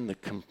pressure and the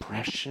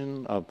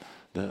compression of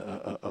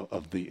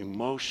the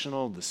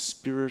emotional, the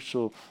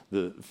spiritual,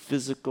 the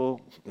physical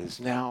is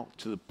now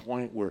to the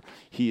point where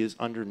he is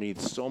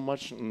underneath so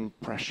much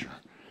pressure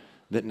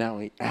that now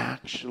he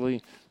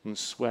actually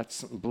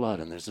sweats blood.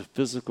 And there's a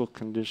physical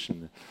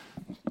condition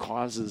that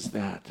causes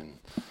that, and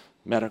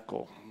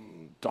medical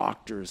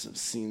doctors have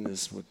seen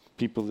this with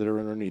people that are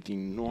underneath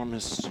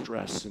enormous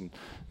stress and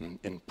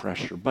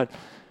pressure. But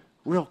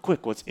real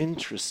quick, what's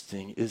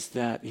interesting is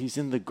that he's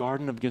in the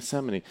Garden of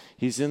Gethsemane.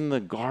 He's in the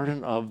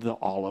Garden of the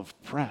Olive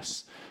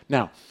Press.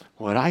 Now,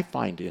 what I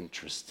find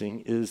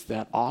interesting is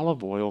that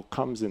olive oil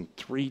comes in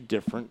 3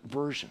 different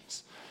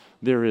versions.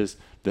 There is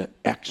the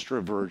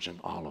extra virgin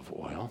olive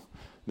oil,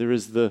 there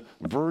is the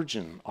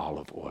virgin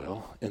olive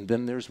oil, and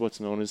then there's what's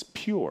known as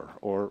pure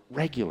or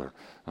regular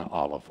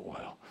olive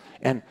oil.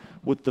 And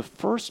with the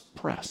first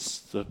press,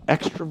 the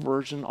extra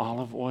virgin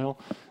olive oil,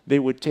 they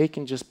would take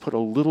and just put a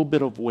little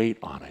bit of weight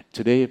on it.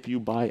 Today, if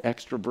you buy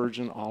extra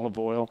virgin olive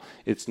oil,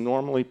 it's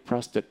normally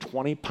pressed at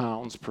 20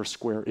 pounds per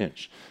square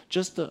inch.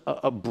 Just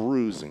a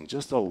bruising,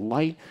 just a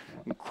light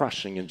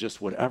crushing, and just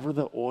whatever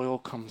the oil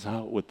comes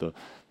out with the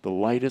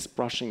lightest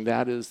brushing,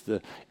 that is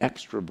the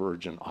extra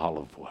virgin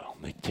olive oil.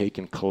 They take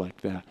and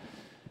collect that.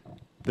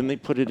 Then they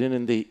put it in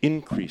and they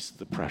increase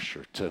the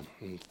pressure to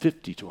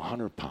 50 to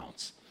 100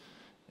 pounds.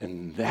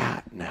 And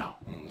that now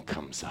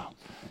comes out.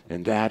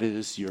 And that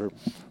is your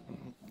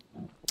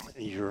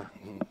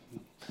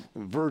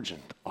virgin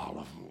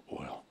olive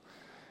oil.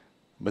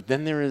 But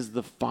then there is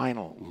the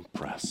final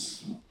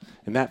press.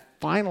 And that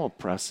final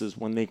press is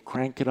when they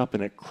crank it up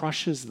and it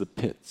crushes the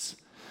pits.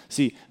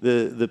 See,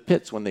 the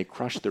pits, when they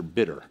crush, they're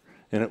bitter,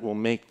 and it will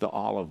make the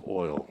olive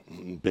oil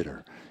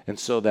bitter. And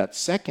so that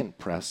second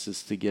press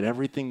is to get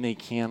everything they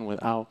can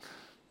without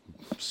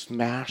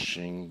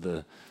smashing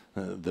the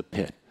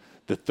pit.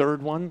 The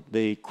third one,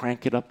 they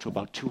crank it up to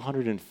about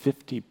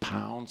 250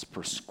 pounds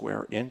per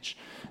square inch.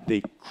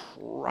 They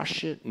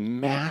crush it,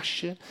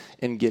 mash it,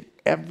 and get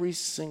every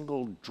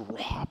single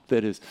drop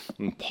that is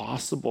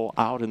possible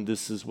out, and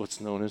this is what's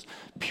known as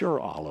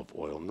pure olive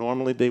oil.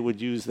 Normally they would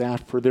use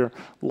that for their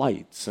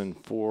lights and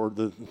for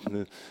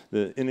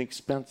the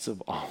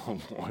inexpensive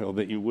olive oil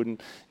that you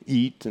wouldn't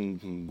eat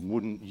and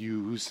wouldn't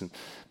use. And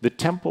the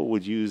temple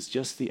would use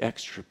just the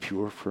extra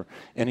pure for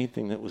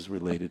anything that was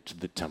related to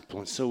the temple.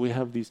 And so we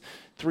have these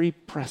 3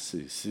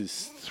 presses,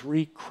 these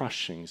 3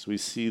 crushings. We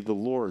see the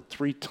Lord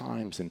 3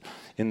 times, and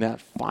in that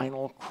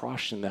final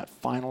crush, in that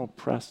final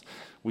press,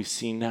 we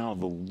see now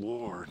the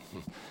Lord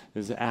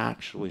is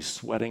actually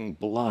sweating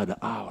blood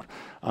out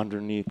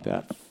underneath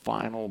that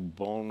final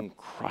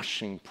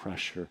bone-crushing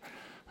pressure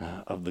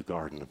of the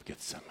Garden of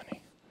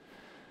Gethsemane.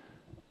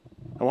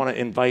 I want to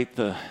invite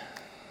the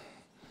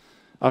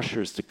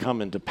ushers to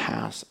come and to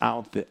pass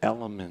out the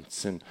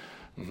elements. And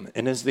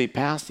And as they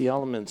pass the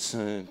elements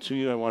to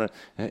you, I want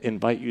to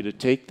invite you to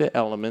take the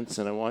elements,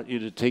 and I want you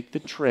to take the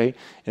tray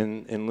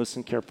and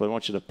listen carefully. I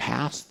want you to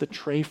pass the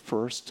tray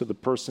first to the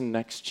person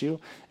next to you,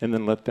 and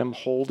then let them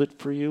hold it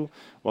for you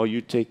while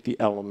you take the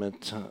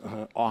element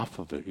off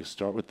of it. You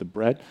start with the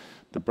bread.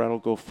 The bread will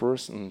go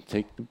first, and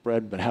take the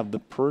bread, but have the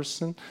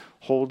person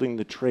holding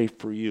the tray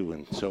for you.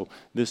 And so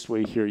this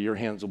way here, your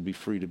hands will be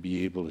free to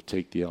be able to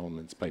take the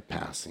elements by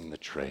passing the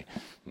tray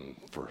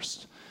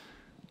first.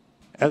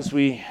 As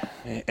we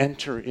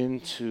enter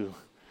into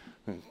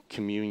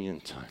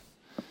communion time,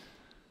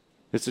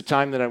 it's a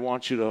time that I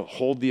want you to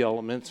hold the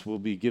elements. We'll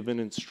be given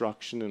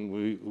instruction, and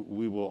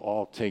we will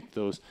all take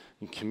those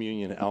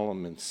communion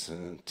elements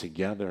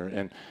together.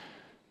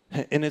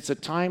 And it's a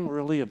time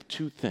really of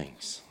two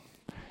things.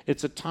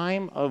 It's a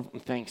time of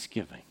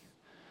thanksgiving.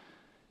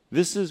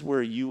 This is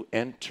where you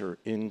enter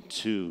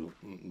into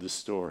the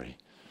story.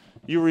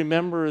 You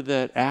remember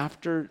that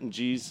after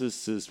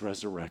Jesus'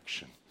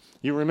 resurrection,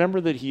 you remember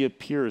that he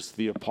appears to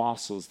the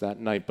apostles that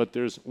night, but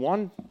there's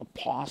one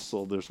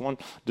apostle, there's one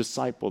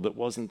disciple that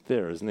wasn't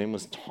there. His name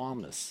was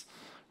Thomas,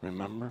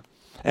 remember?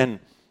 And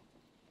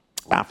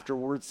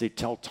afterwards, they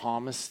tell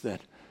Thomas that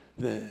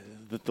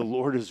the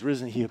Lord is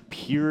risen. He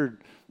appeared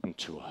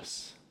to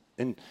us.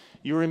 And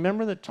you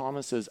remember that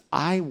Thomas says,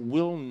 I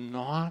will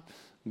not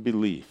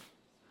believe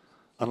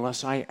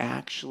unless I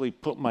actually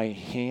put my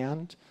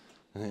hand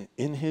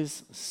in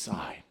his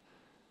side,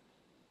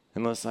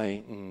 unless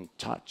I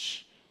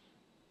touch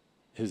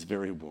his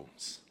very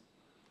wounds.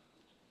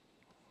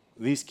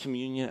 These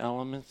communion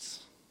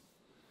elements,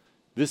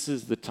 this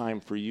is the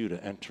time for you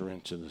to enter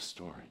into the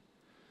story.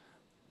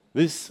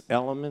 This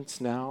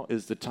elements now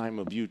is the time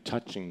of you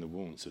touching the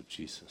wounds of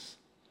Jesus.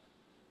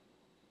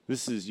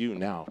 This is you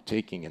now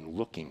taking and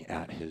looking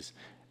at his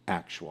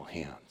actual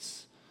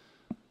hands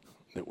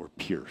that were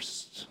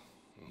pierced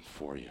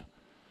for you.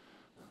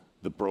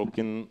 The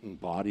broken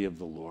body of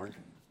the Lord,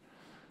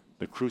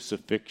 the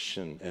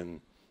crucifixion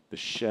and the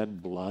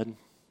shed blood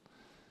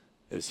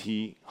as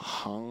he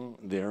hung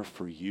there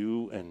for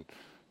you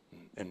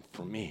and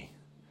for me.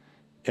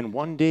 And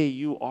one day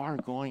you are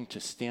going to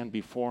stand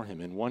before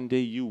him, and one day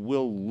you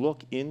will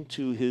look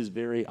into his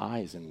very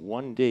eyes, and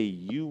one day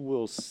you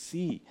will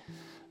see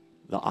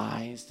the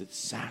eyes that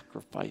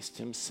sacrificed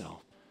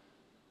himself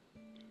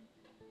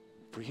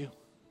for you.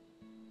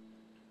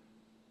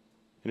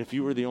 And if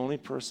you were the only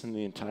person in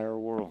the entire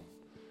world,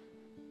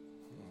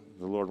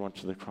 the Lord went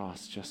to the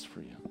cross just for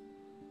you.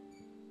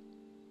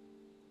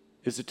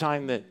 It's a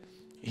time that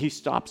he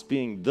stops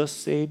being the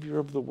Savior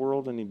of the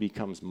world and he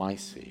becomes my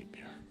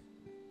Savior.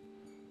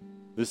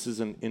 This is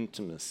an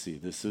intimacy.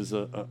 This is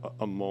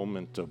a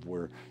moment of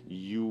where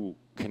you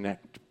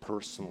connect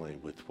personally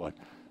with what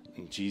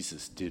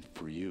Jesus did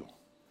for you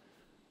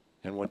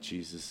and what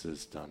Jesus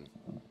has done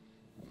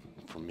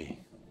for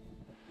me.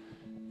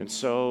 And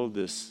so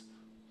this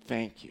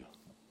thank you.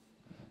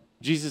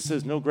 Jesus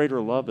says, no greater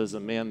love as a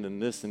man than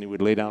this, and he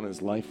would lay down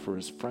his life for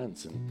his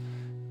friends.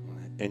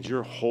 And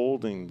you're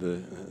holding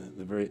the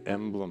very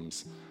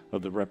emblems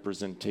of the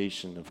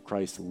representation of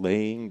Christ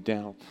laying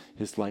down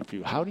his life for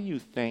you. How do you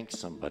thank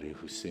somebody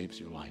who saves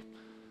your life?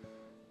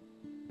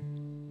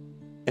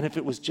 And if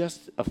it was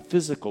just a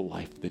physical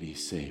life that he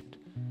saved,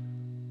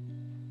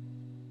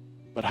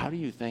 but how do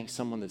you thank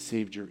someone that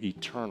saved your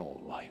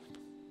eternal life?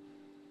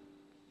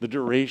 The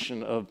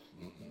duration of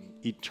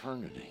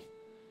eternity.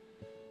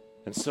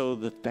 And so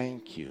the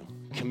thank you,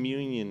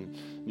 communion,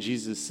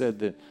 Jesus said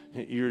that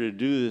you're to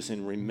do this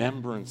in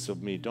remembrance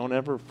of me. Don't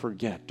ever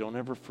forget, don't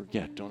ever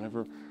forget, don't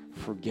ever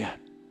forget.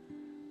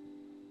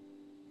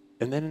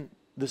 And then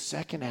the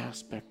second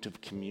aspect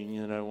of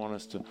communion that I want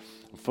us to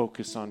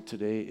focus on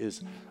today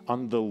is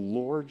on the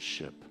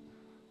lordship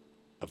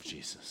of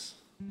Jesus.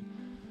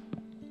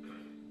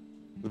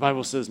 The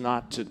Bible says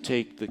not to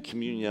take the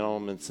communion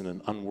elements in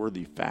an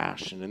unworthy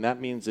fashion. And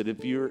that means that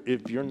if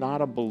you're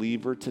not a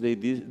believer today,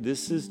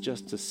 this is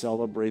just to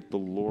celebrate the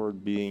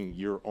Lord being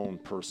your own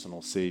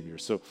personal Savior.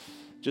 So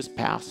just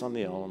pass on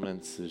the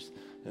elements.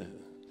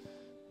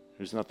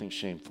 There's nothing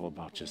shameful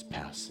about just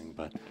passing.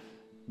 But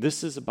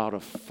this is about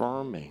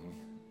affirming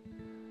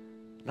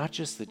not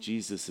just that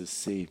Jesus is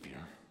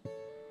Savior,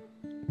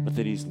 but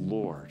that he's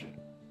Lord.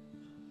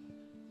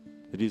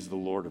 That he's the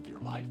Lord of your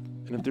life.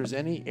 And if there's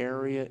any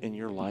area in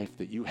your life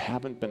that you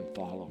haven't been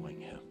following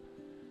him,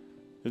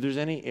 if there's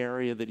any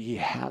area that he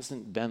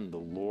hasn't been the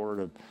Lord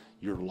of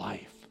your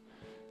life,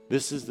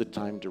 this is the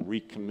time to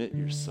recommit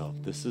yourself.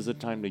 This is a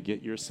time to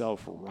get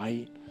yourself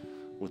right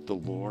with the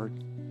Lord.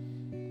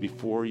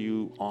 Before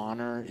you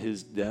honor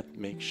his death,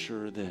 make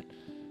sure that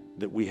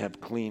we have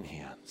clean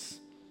hands.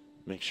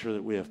 Make sure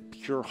that we have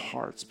pure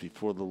hearts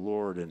before the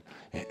Lord,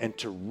 and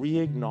to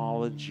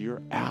re-acknowledge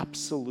your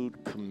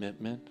absolute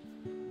commitment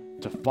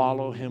to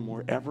follow him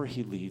wherever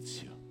he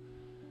leads you,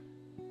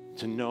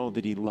 to know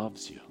that he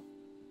loves you.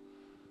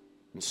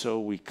 And so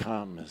we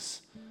come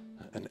as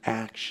an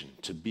action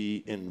to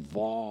be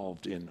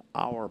involved in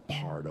our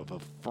part of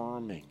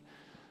affirming.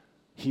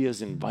 He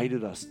has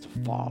invited us to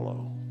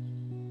follow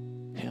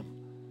him.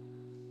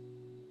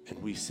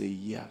 And we say,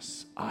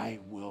 yes, I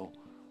will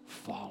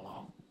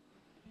follow.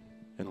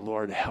 And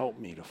Lord, help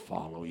me to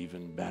follow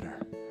even better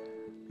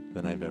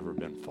than I've ever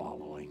been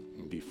following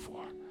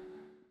before.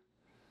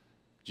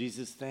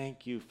 Jesus,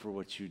 thank you for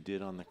what you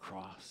did on the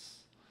cross.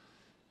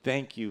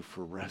 Thank you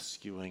for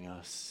rescuing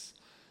us.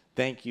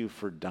 Thank you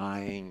for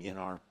dying in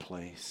our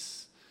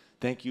place.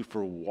 Thank you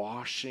for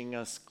washing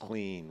us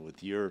clean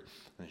with your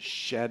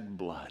shed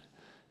blood.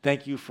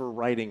 Thank you for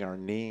writing our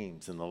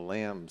names in the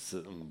Lamb's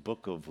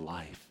book of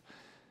life.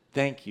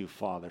 Thank you,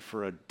 Father,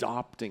 for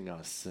adopting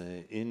us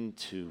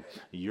into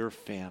your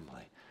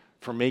family,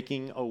 for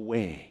making a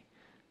way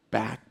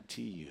back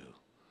to you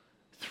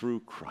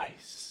through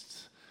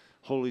Christ.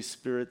 Holy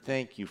Spirit,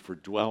 thank you for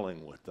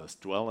dwelling with us,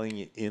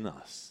 dwelling in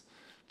us,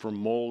 for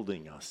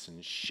molding us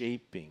and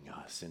shaping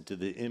us into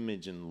the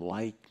image and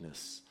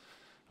likeness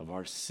of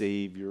our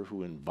Savior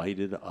who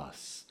invited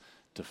us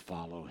to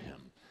follow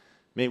him.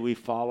 May we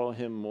follow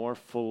him more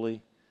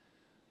fully,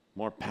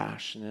 more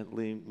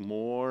passionately,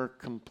 more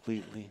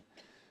completely.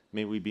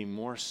 May we be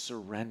more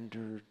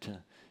surrendered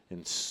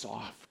and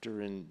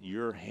softer in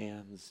your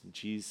hands,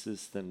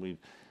 Jesus, than we've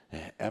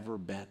ever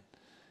been.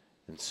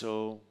 And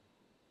so,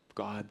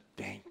 God,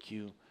 thank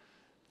you,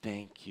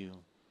 thank you,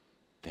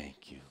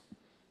 thank you.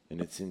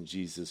 And it's in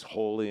Jesus'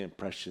 holy and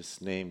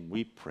precious name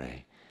we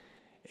pray.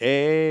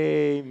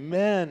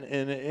 Amen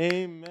and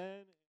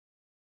amen.